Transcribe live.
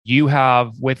You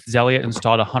have with Zelia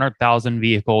installed 100,000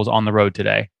 vehicles on the road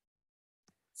today.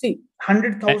 See,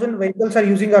 100,000 vehicles are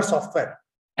using our software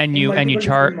and in you and you multiple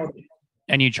charge different models.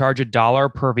 and you charge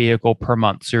 $1 per vehicle per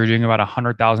month. So you're doing about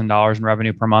 $100,000 in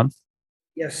revenue per month.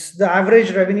 Yes, the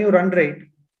average revenue run rate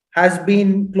has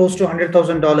been close to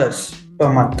 $100,000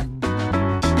 per month.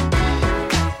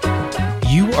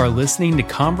 You are listening to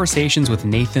Conversations with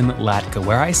Nathan Latka,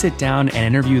 where I sit down and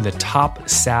interview the top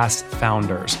SaaS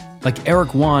founders, like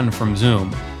Eric Yuan from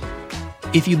Zoom.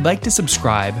 If you'd like to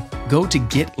subscribe, go to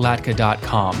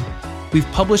getlatka.com. We've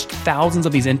published thousands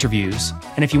of these interviews,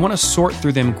 and if you want to sort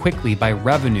through them quickly by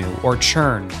revenue or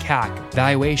churn, CAC,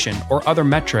 valuation, or other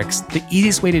metrics, the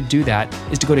easiest way to do that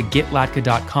is to go to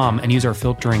getlatka.com and use our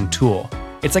filtering tool.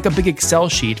 It's like a big Excel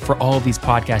sheet for all of these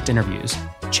podcast interviews.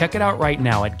 Check it out right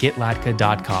now at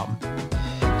getlatka.com.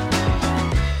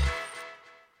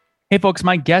 Hey folks,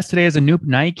 my guest today is Anup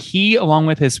Naik. He, along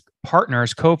with his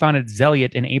partners, co-founded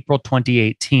Zeliat in April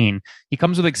 2018. He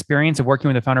comes with experience of working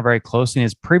with the founder very closely in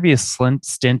his previous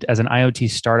stint as an IoT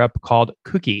startup called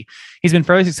Cookie. He's been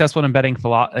fairly successful in embedding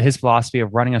his philosophy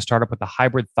of running a startup with a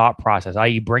hybrid thought process,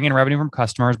 i.e. bring in revenue from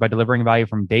customers by delivering value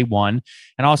from day one,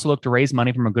 and also look to raise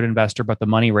money from a good investor, but the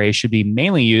money raised should be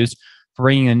mainly used for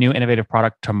bringing a new innovative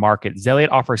product to market. Zeliat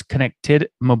offers connected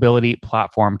mobility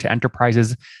platform to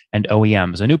enterprises and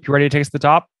OEMs. Anup, you ready to take us to the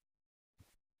top?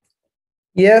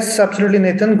 Yes, absolutely,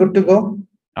 Nathan. Good to go.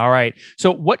 All right.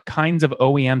 So what kinds of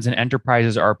OEMs and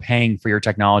enterprises are paying for your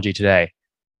technology today?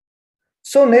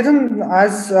 So Nathan,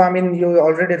 as you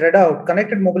already read out,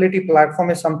 connected mobility platform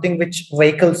is something which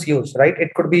vehicles use, right?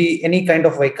 It could be any kind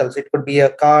of vehicles. It could be a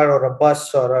car or a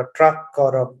bus or a truck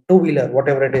or a two-wheeler,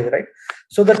 whatever it is, right?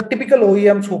 So the typical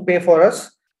OEMs who pay for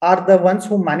us are the ones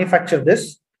who manufacture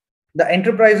this. The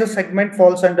enterprises segment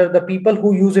falls under the people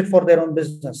who use it for their own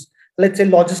business. Let's say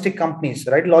logistic companies,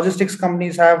 right? Logistics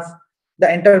companies have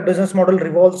the entire business model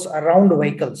revolves around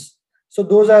vehicles. So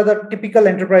those are the typical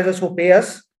enterprises who pay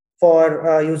us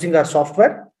for using our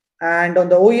software. And on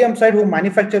the OEM side, who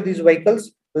manufacture these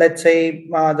vehicles, let's say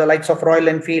the likes of Royal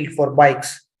Enfield for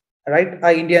bikes, right?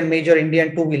 Major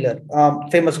Indian two-wheeler,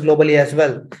 famous globally as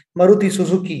well. Maruti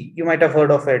Suzuki, you might have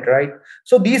heard of it, right?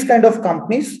 So these kind of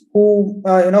companies who,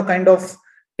 kind of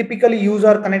typically use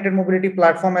our connected mobility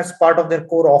platform as part of their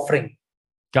core offering.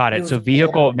 Got it. So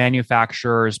vehicle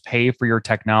manufacturers pay for your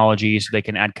technology so they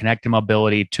can add connected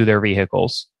mobility to their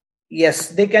vehicles. Yes,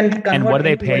 they can. And what do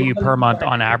they pay you per month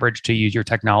on average to use your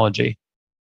technology?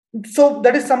 So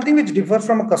that is something which differs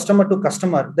from a customer to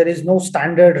customer. There is no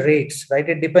standard rates, right?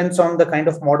 It depends on the kind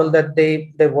of model that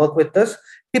they work with us.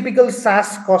 Typical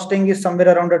SaaS costing is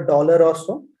somewhere around $1 or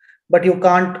so, but you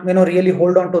can't, really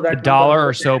hold on to that. $1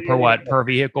 or so per what? Per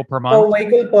vehicle per month? Per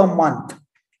vehicle per month,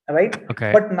 right?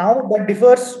 Okay. But now that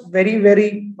differs very,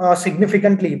 very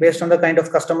significantly based on the kind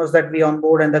of customers that we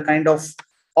onboard and the kind of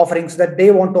offerings that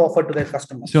they want to offer to their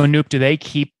customers. So Anup, do they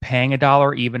keep paying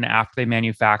 $1 even after they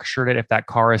manufactured it if that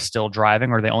car is still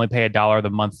driving, or do they only pay $1 the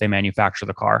month they manufacture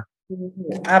the car?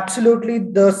 Absolutely.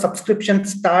 The subscription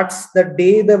starts the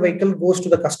day the vehicle goes to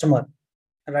the customer,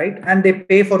 right? And they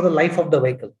pay for the life of the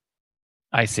vehicle.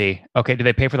 I see. Okay. Do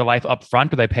they pay for the life up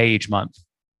front or do they pay each month?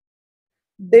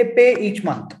 They pay each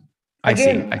month.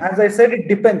 Again, as I said, it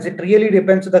depends. It really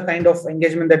depends on the kind of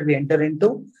engagement that we enter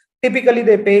into. Typically,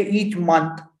 they pay each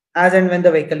month as and when the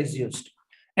vehicle is used.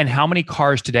 And how many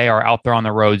cars today are out there on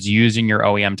the roads using your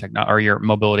OEM technology or your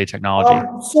mobility technology?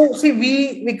 So see,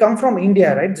 we come from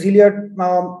India, right?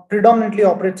 Zeliat predominantly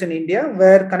operates in India,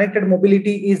 where connected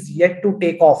mobility is yet to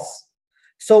take off.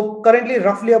 So currently,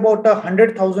 roughly about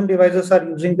 100,000 devices are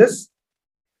using this,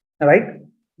 right?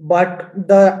 But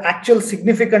the actual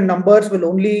significant numbers will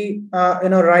only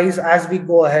rise as we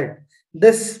go ahead.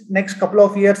 This next couple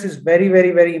of years is very,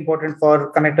 very, very important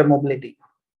for connected mobility.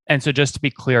 And so just to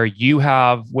be clear, you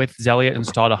have with Zeliat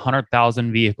installed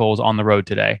 100,000 vehicles on the road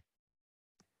today.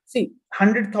 See,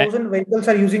 100,000 vehicles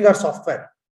are using our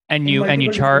software. And you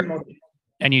charge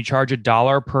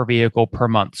 $1 per vehicle per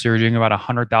month. So you're doing about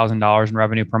 $100,000 in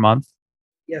revenue per month.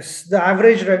 Yes, the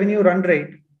average revenue run rate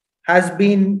has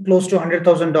been close to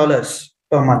 $100,000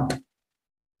 per month.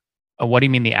 What do you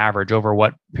mean the average? Over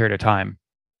what period of time?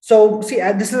 So see,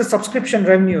 this is a subscription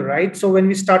revenue, right? So when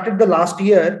we started the last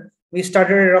year, we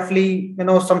started at roughly,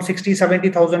 some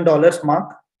 $60,000, $70,000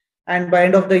 mark. And by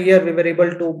end of the year, we were able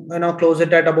to, close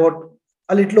it at about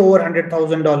a little over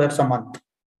 $100,000 a month.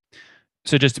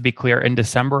 So just to be clear, in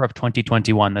December of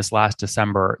 2021, this last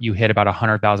December, you hit about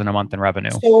 100,000 a month in revenue.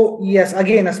 So yes,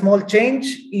 again, a small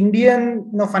change.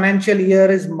 Indian financial year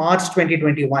is March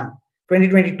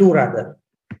 2022 rather.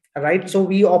 Right. So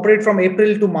we operate from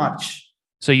April to March.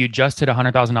 So you just hit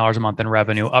 $100,000 a month in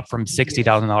revenue, up from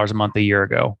 $60,000 a month a year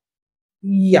ago.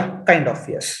 Yeah, kind of,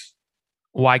 yes.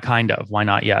 Why kind of? Why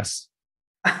not yes?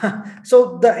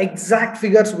 So the exact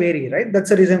figures vary, right? That's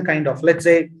the reason kind of. Let's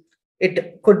say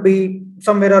it could be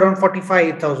somewhere around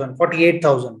 45,000,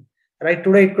 48,000. Right?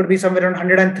 Today it could be somewhere around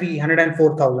 103,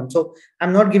 104,000. So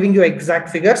I'm not giving you exact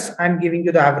figures. I'm giving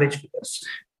you the average figures.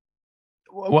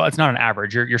 Well, it's not an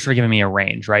average. You're sort of giving me a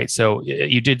range, right? So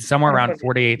you did somewhere around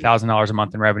 $48,000 a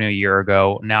month in revenue a year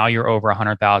ago. Now you're over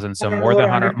 100,000. So more than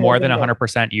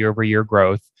 100% year over year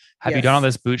growth. Have you done all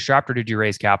this bootstrapped or did you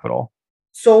raise capital?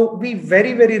 So we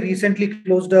very, very recently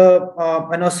closed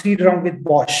a seed round with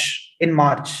Bosch in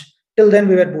March. Till then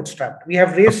we were bootstrapped. We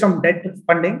have raised some debt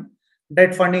funding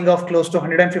of close to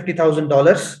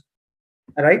 $150,000,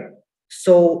 right?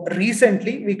 So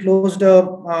recently we closed a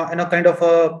kind of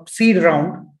a seed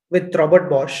round with Robert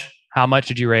Bosch. How much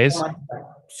did you raise?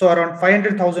 So around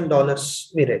 $500,000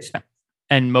 we raised.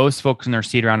 And most folks in their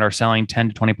seed round are selling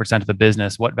 10 to 20% of the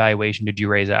business. What valuation did you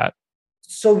raise at?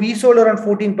 So we sold around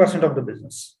 14% of the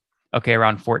business. Okay,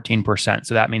 around 14%.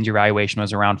 So that means your valuation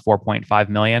was around 4.5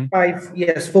 million?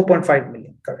 Yes, 4.5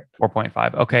 million, correct.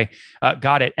 4.5. Okay,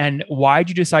 got it. And why did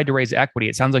you decide to raise equity?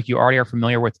 It sounds like you already are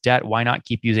familiar with debt. Why not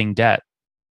keep using debt?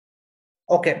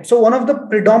 Okay, so one of the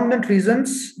predominant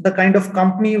reasons, the kind of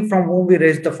company from whom we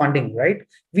raised the funding, right?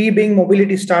 We being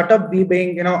mobility startup, we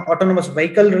being autonomous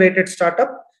vehicle related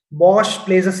startup, Bosch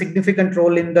plays a significant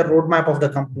role in the roadmap of the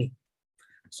company.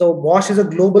 So Bosch is a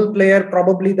global player,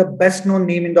 probably the best known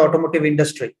name in the automotive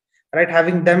industry, right?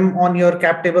 Having them on your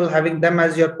cap table, having them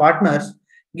as your partners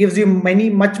gives you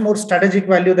much more strategic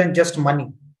value than just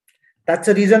money. That's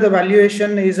the reason the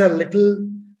valuation is a little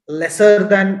lesser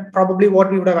than probably what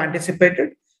we would have anticipated,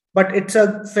 but it's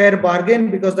a fair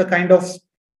bargain because the kind of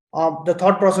the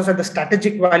thought process and the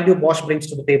strategic value Bosch brings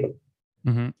to the table.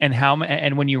 Mm-hmm.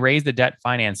 And when you raised the debt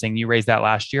financing, you raised that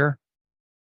last year?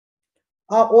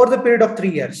 Over the period of 3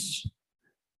 years.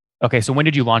 Okay, so when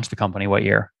did you launch the company? What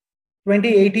year?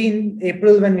 2018,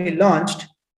 April, when we launched,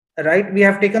 right? We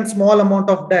have taken small amount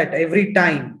of debt every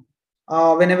time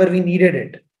whenever we needed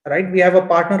it, right? We have a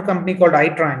partner company called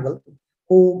iTriangle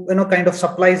who kind of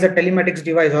supplies the telematics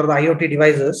device or the IoT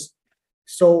devices.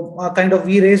 So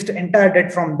we raised entire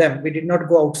debt from them. We did not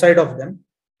go outside of them.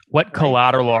 What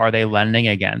collateral are they lending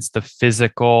against? The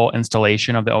physical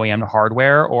installation of the OEM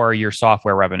hardware or your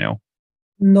software revenue?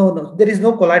 No. There is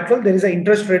no collateral. There is an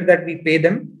interest rate that we pay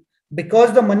them.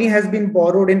 Because the money has been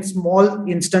borrowed in small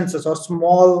instances or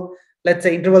small, let's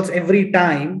say, intervals every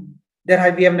time,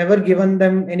 we have never given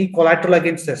them any collateral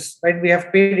against this, right? We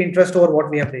have paid interest over what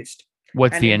we have raised.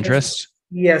 What's the interest?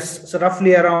 Yes. So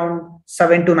roughly around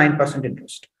 7 to 9%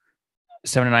 interest.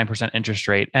 7 to 9% interest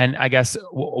rate. And I guess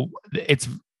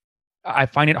I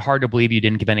find it hard to believe you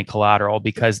didn't give any collateral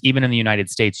because even in the United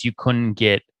States, you couldn't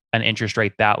get an interest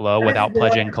rate that low without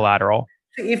pledging collateral.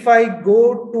 If I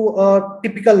go to a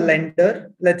typical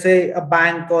lender, let's say a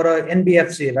bank or a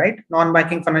NBFC, right?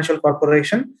 Non-banking financial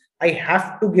corporation, I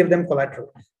have to give them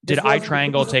collateral. Did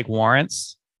iTriangle take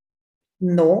warrants?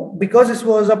 No, because this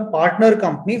was a partner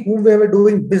company whom we were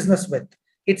doing business with.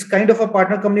 It's kind of a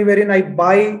partner company wherein I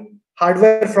buy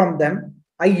hardware from them.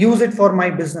 I use it for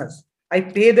my business. I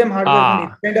pay them hardware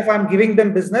money. Kind of I'm giving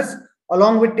them business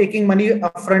along with taking money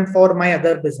upfront for my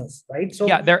other business, right? So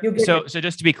yeah, so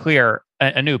just to be clear,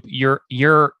 Anup,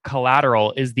 your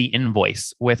collateral is the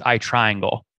invoice with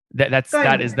iTriangle.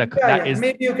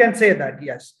 Maybe you can say that.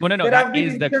 Yes. No. That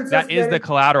is the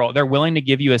collateral. They're willing to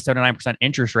give you a 7-9%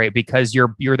 interest rate because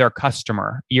you're their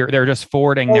customer. They're just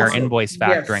forwarding their invoice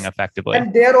factoring effectively.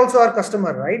 And they are also our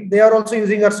customer, right? They are also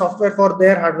using our software for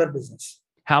their hardware business.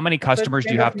 How many customers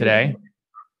do you have today?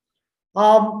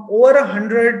 Over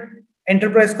 100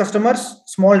 enterprise customers,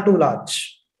 small to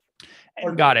large.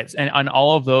 Got it. And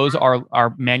all of those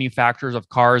are manufacturers of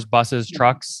cars, buses,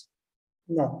 trucks?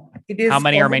 No. It is. How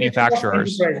many are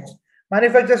manufacturers?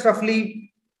 Manufacturers,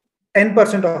 roughly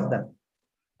 10% of them.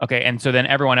 Okay. And so then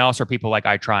everyone else are people like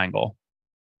iTriangle?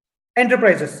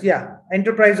 Enterprises, yeah.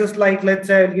 Enterprises like, let's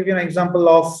say, I'll give you an example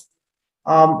of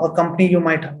a company you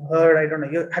might have heard. I don't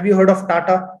know. Have you heard of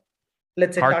Tata?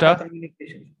 Let's say Tata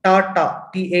Communications. Tata,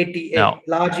 T-A-T-A, no.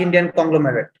 Large Indian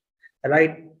conglomerate,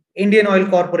 right? Indian Oil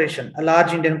Corporation, a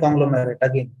large Indian conglomerate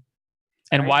again.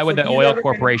 And why would the oil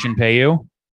corporation pay you?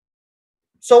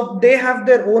 So they have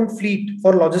their own fleet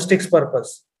for logistics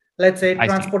purpose. Let's say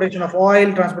transportation of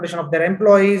oil, transportation of their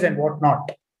employees and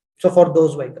whatnot. So for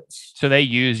those vehicles. So they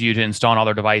use you to install on all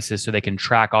their devices so they can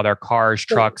track all their cars,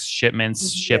 trucks,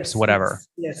 shipments, ships, whatever.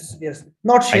 Yes.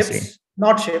 Not ships.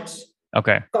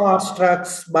 Okay. Cars,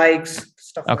 trucks, bikes,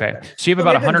 stuff like Okay. that. So you have So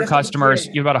about Nathan, 100 just to customers.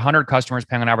 say, You have about 100 customers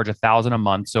paying on average 1,000 a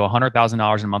month. So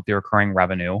 $100,000 in monthly recurring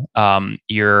revenue.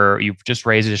 You've just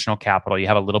raised additional capital. You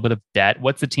have a little bit of debt.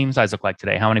 What's the team size look like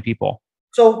today? How many people?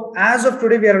 so as of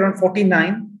today, we are around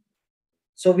 49.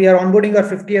 So we are onboarding our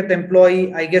 50th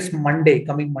employee, I guess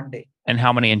coming Monday. And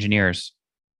how many engineers?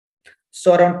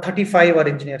 So around 35 are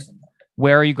engineers.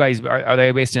 Where are you guys? Are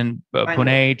they based in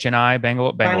Pune, Chennai,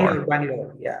 Bangalore?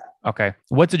 Bangalore, yeah. Okay.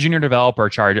 What's a junior developer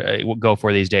charge go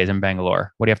for these days in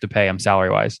Bangalore? What do you have to pay them salary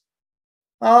wise?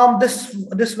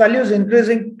 This value is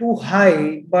increasing too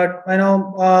high, but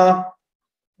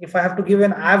if I have to give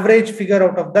an average figure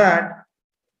out of that,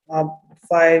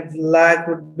 5 lakh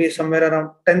would be somewhere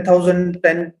around 10,000,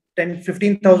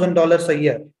 $15,000 a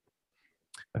year.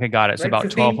 Okay, got it. So Right? about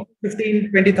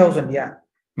 20,000, yeah.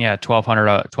 Yeah,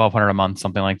 1,200 a month,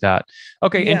 something like that.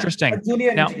 Okay, Yeah, interesting. a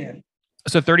junior Now, engineer.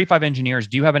 so 35 engineers.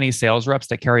 Do you have any sales reps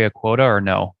that carry a quota or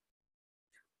no?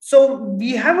 So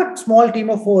we have a small team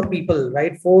of 4 people,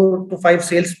 right? 4 to 5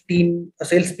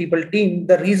 salespeople team.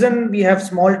 The reason we have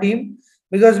small team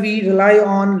because we rely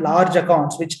on large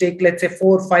accounts, which take, let's say,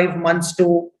 4 or 5 months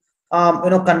to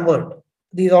convert.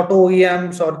 These auto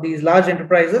OEMs or these large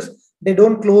enterprises, they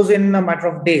don't close in a matter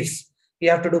of days.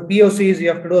 You have to do POCs, you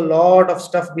have to do a lot of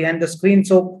stuff behind the screen.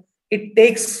 So it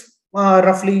takes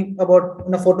roughly about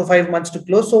 4 to 5 months to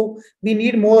close. So we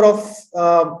need more of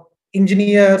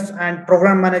engineers and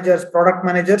program managers, product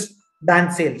managers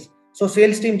than sales. So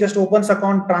sales team just opens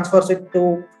account, transfers it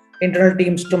to internal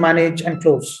teams to manage and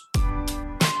close.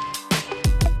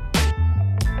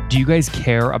 Do you guys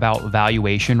care about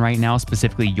valuation right now,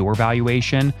 specifically your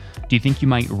valuation? Do you think you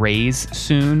might raise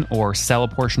soon or sell a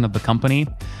portion of the company?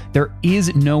 There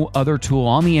is no other tool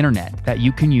on the internet that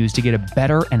you can use to get a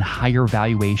better and higher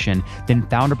valuation than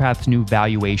FounderPath's new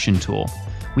valuation tool.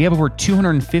 We have over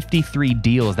 253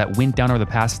 deals that went down over the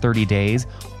past 30 days,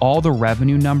 all the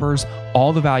revenue numbers,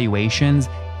 all the valuations,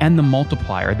 and the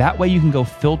multiplier. That way you can go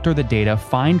filter the data,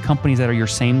 find companies that are your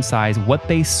same size, what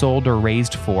they sold or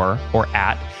raised for or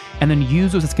at, and then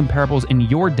use those as comparables in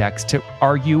your decks to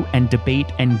argue and debate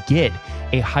and get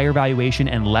a higher valuation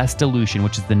and less dilution,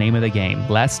 which is the name of the game,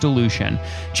 less dilution.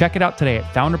 Check it out today at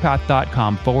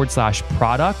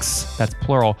founderpath.com/products, that's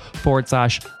plural,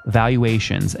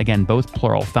 /valuations. Again, both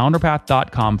plural,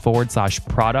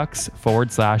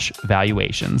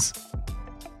 founderpath.com/products/valuations.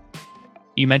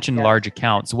 You mentioned large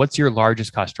accounts. What's your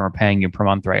largest customer paying you per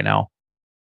month right now?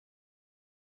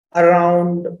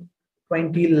 Around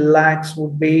 20 lakhs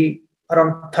would be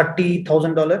around $30,000,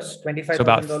 $25,000. So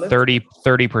about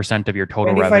 30% of your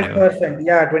total 25%, revenue.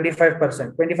 yeah,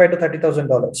 25%, $25,000 to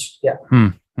 $30,000. Yeah.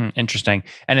 Interesting.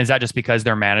 And is that just because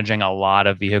they're managing a lot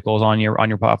of vehicles on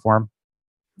your platform?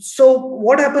 So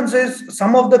what happens is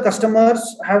some of the customers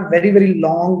have very, very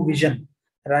long vision,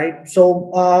 right?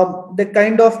 So they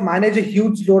kind of manage a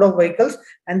huge load of vehicles,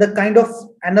 and the kind of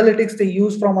analytics they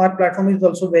use from our platform is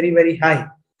also very, very high,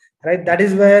 right? That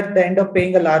is where they end up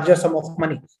paying a larger sum of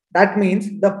money. That means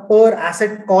the per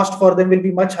asset cost for them will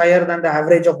be much higher than the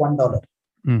average of $1.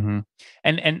 Mm-hmm.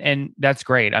 And that's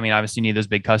great. I mean, obviously you need those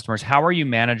big customers. How are you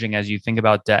managing as you think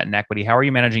about debt and equity? How are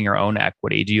you managing your own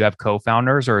equity? Do you have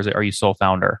co-founders or are you sole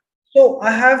founder? So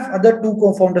I have other 2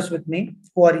 co-founders with me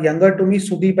who are younger to me,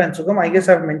 Sudeep and Sugam. I guess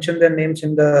I've mentioned their names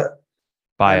in the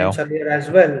bio earlier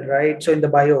as well, right? So in the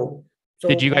bio. So,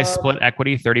 did you guys split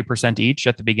equity 30% each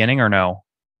at the beginning or no?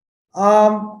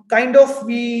 Kind of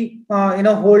we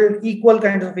hold equal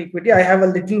kinds of equity. I have a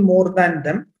little more than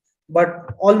them,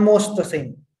 but almost the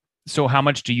same. So how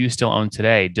much do you still own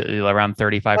today? Around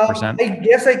 35%? I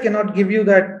guess I cannot give you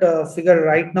that figure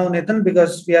right now, Nathan,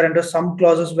 because we are under some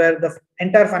clauses where the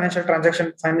entire financial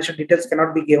details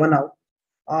cannot be given out.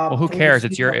 Well, who cares?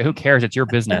 It's your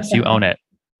business. You own it.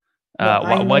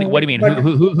 What do you mean?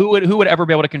 Who would ever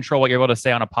be able to control what you're able to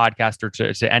say on a podcast or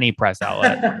to any press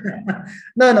outlet?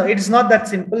 No, it's not that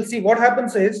simple. See, what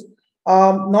happens is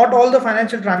not all the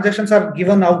financial transactions are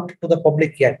given out to the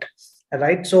public yet,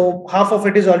 right? So half of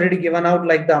it is already given out,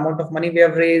 like the amount of money we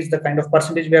have raised, the kind of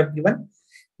percentage we have given.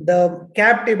 The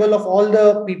cap table of all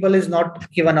the people is not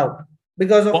given out.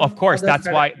 Because of course, that's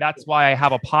why I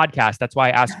have a podcast. That's why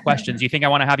I ask questions. You think I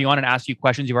want to have you on and ask you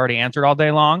questions you've already answered all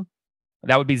day long?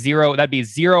 That would be zero. That'd be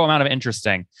zero amount of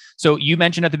interesting. So you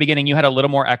mentioned at the beginning you had a little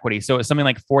more equity. So it's something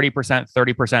like 40%,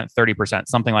 30%, 30%,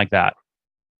 something like that.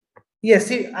 Yes.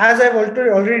 See, as I've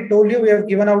already told you, we have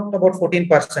given out about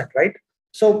 14%, right?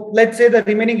 So let's say the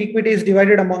remaining equity is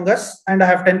divided among us, and I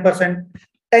have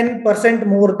 10%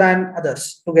 more than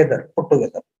others put together.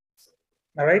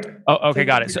 All right. Oh, okay,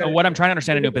 got it. So what I'm trying to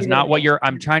understand, Anup, is not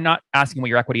asking what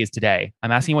your equity is today.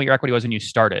 I'm asking what your equity was when you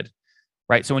started.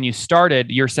 right? So when you started,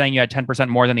 you're saying you had 10%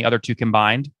 more than the other two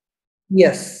combined?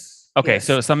 Yes. Okay, Yes.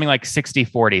 so something like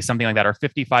 60-40, something like that, or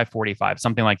 55-45,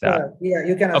 something like that. Yeah,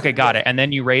 you can. Okay, got it. And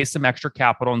then you raised some extra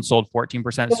capital and sold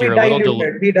 14%. So you're we a little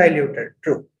diluted. We diluted.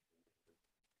 True.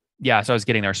 Yeah, so I was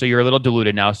getting there. So you're a little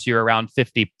diluted now. So you're around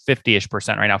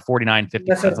 50-ish% right now,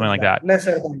 49-50%, something like that.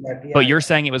 Lesser than that. Yeah, but you're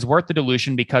saying it was worth the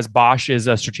dilution because Bosch is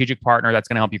a strategic partner that's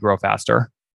going to help you grow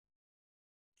faster.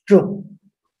 True.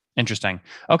 Interesting.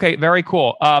 Okay, very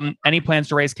cool. Any plans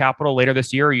to raise capital later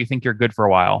this year, or you think you're good for a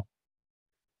while?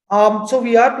 So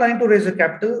we are planning to raise the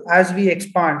capital as we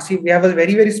expand. See, we have a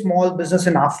very, very small business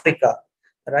in Africa,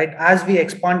 right? As we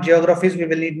expand geographies, we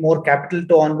will need more capital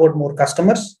to onboard more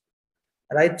customers,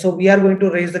 right? So we are going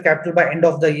to raise the capital by end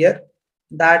of the year.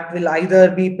 That will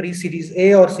either be pre-Series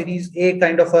A or Series A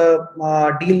kind of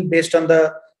a deal based on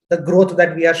the growth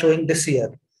that we are showing this year.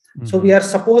 Mm-hmm. So we are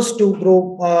supposed to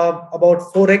grow about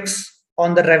 4x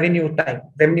on the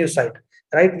revenue side,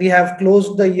 right? We have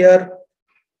closed the year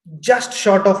just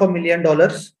short of $1 million,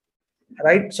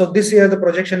 right? So this year the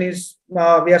projection is we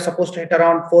are supposed to hit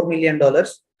around $4 million.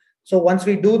 So once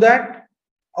we do that,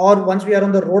 or once we are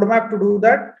on the roadmap to do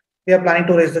that, we are planning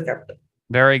to raise the capital.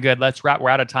 Very good. Let's wrap. We're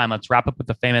out of time. Let's wrap up with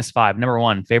the famous five. Number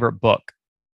one, favorite book.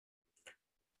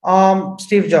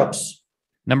 Steve Jobs.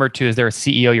 Number two, is there a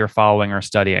CEO you're following or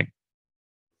studying?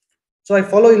 So I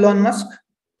follow Elon Musk.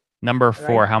 Number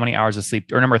four, how many hours of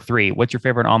sleep? Or number three, what's your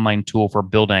favorite online tool for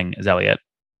building Zelliot?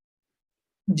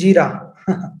 Jira.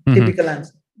 Typical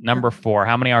answer. Number four,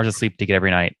 how many hours of sleep do you get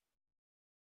every night?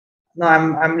 No,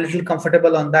 I'm a little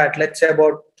comfortable on that. Let's say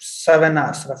about 7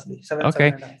 hours, roughly.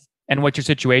 Okay. 7 hours. And what's your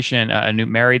situation?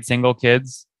 Married, single,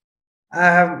 kids? I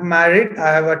have married. I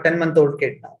have a 10-month-old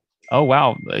kid now. Oh,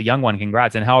 wow. A young one.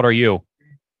 Congrats. And how old are you?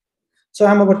 So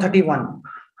I'm about 31.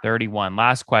 31.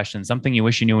 Last question. Something you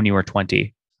wish you knew when you were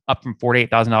 20. Up from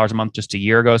 $48,000 a month just a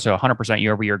year ago. So 100%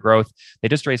 year-over-year growth. They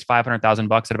just raised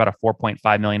 $500,000 at about a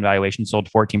 $4.5 million valuation, sold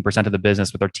 14% of the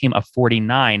business with their team of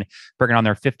 49, bringing on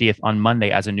their 50th on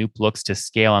Monday as Anoop looks to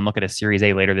scale and look at a Series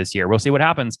A later this year. We'll see what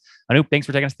happens. Anoop, thanks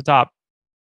for taking us to the top.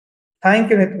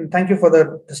 Thank you, Nitin. Thank you for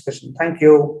the discussion. Thank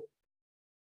you.